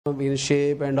in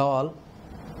shape and all,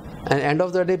 and end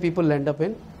of the day people end up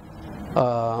in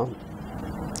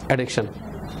addiction.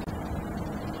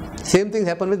 Same things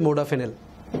happen with modafinil.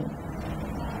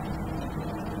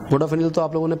 Modafinil तो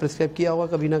आप लोगों ने prescribe किया होगा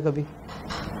कभी ना कभी.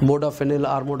 Modafinil,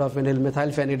 आर्मोडाफिनिल,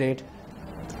 methylphenidate.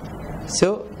 सो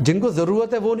जिनको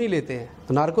ज़रूरत है वो नहीं लेते हैं.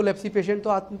 तो नार्कोलेप्सी पेशेंट तो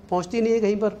पहुंचती नहीं है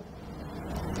कहीं पर,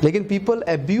 लेकिन people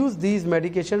abuse these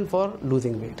medication for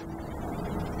losing weight.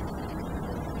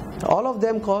 All of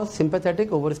them cause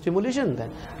sympathetic overstimulation.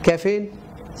 Then caffeine,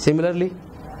 similarly.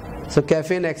 So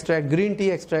caffeine extract, green tea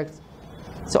extracts.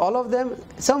 So all of them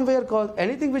somewhere cause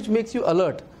anything which makes you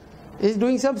alert is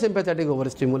doing some sympathetic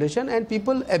overstimulation, and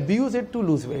people abuse it to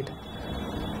lose weight.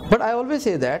 But I always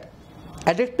say that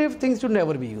addictive things should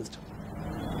never be used.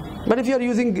 But if you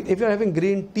are having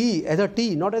green tea as a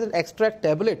tea, not as an extract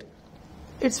tablet,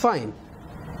 it's fine.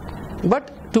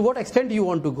 But to what extent you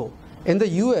want to go? In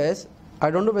the US, I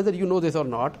don't know whether you know this or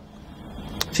not,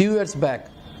 few years back,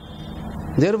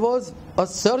 there was a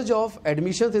surge of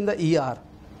admissions in the ER,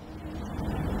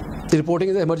 reporting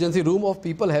in the emergency room of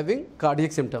people having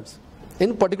cardiac symptoms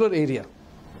in particular area.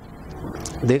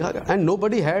 And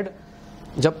nobody had,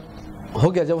 जब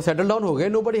वो settle down हो गए,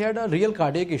 nobody had a real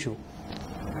cardiac issue.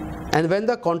 And when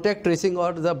the contact tracing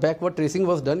or the backward tracing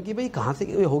was done, कि भाई कहाँ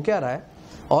से हो क्या रहा है,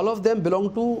 all of them belong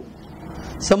to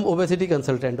some obesity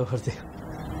consultant over there.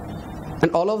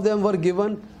 And all of them were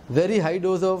given very high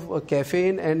dose of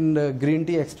caffeine and green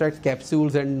tea extract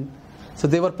capsules, and so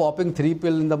they were popping 3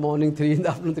 pills in the morning, 3 in the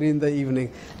afternoon, 3 in the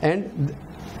evening, and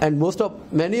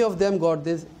many of them got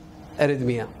this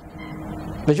arrhythmia,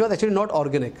 which was actually not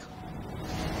organic.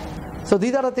 So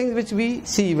these are the things which we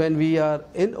see when we are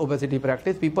in obesity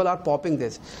practice. People are popping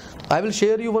this. I will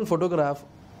share you one photograph.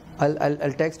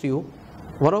 I'll text you.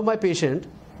 One of my patient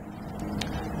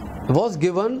was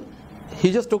given,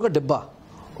 he just took a dibba,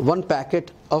 one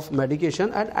packet of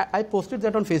medication, and I posted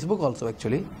that on Facebook also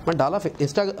actually. मैं डाला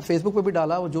Facebook पे भी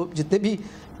डाला, वो जो जितने भी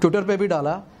Twitter पे भी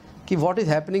डाला कि what is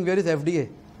happening, where is FDA?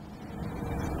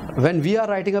 When we are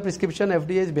writing a prescription,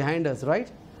 FDA is behind us,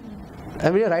 right?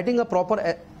 And we are writing a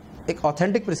proper,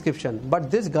 authentic prescription.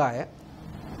 But this guy,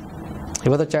 he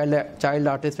was a child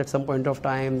artist at some point of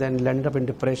time, then landed up in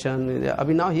depression. I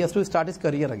mean, now he has to start his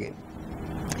career again.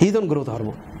 He's on growth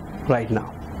hormone right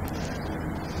now.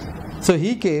 So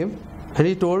he came and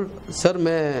he told, sir,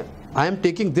 I am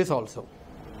taking this also.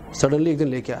 Suddenly एक दिन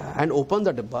लेके आया and opened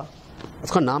the डिब्बा.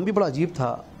 उसका नाम भी बड़ा अजीब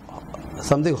था,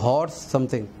 something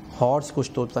horse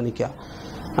कुछ तो पता नहीं क्या.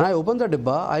 And I opened the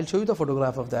डिब्बा. I'll show you the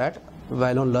photograph of that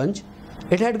while on lunch.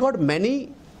 It had got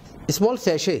many small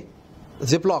sachet,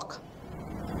 Ziploc,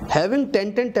 having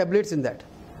 10 tablets in that,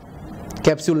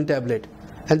 capsule and tablet,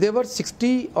 and they were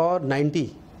 60 or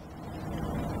 90.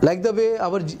 Like the way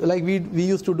we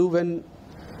used to do when,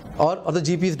 or the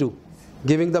GPs do,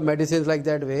 giving the medicines like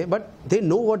that way, but they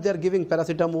know what they are giving,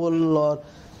 paracetamol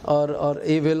or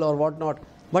Avil or whatnot.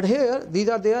 But here, these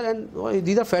are there, and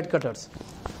these are fat cutters.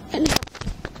 And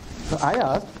so I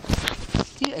asked,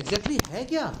 exactly है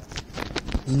क्या?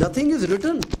 Nothing is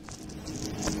written.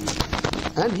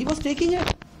 And he was taking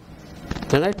it.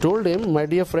 Then I told him, my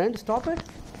dear friend, stop it.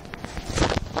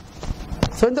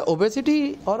 So in the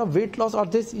obesity or a weight loss or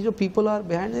this, people are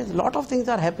behind this. A lot of things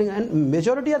are happening, and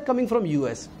majority are coming from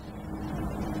US.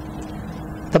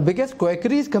 The biggest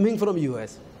quackery is coming from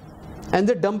US, and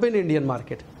they dump in Indian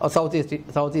market or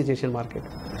Southeast Asian market.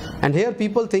 And here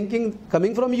people thinking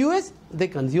coming from US, they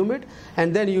consume it,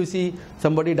 and then you see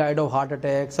somebody died of heart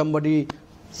attack, somebody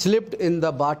slipped in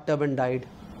the bathtub and died.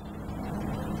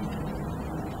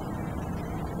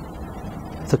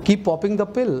 So keep popping the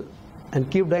pill and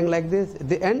keep dying like this.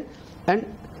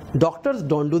 And doctors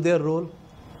don't do their role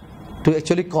to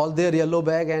actually call their yellow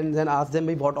bag and then ask them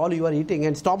what all you are eating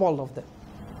and stop all of them,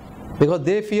 because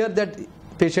they fear that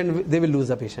they will lose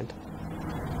the patient.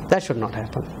 That should not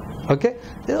happen. Okay,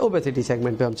 the obesity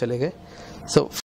segment पे हम चले गए. So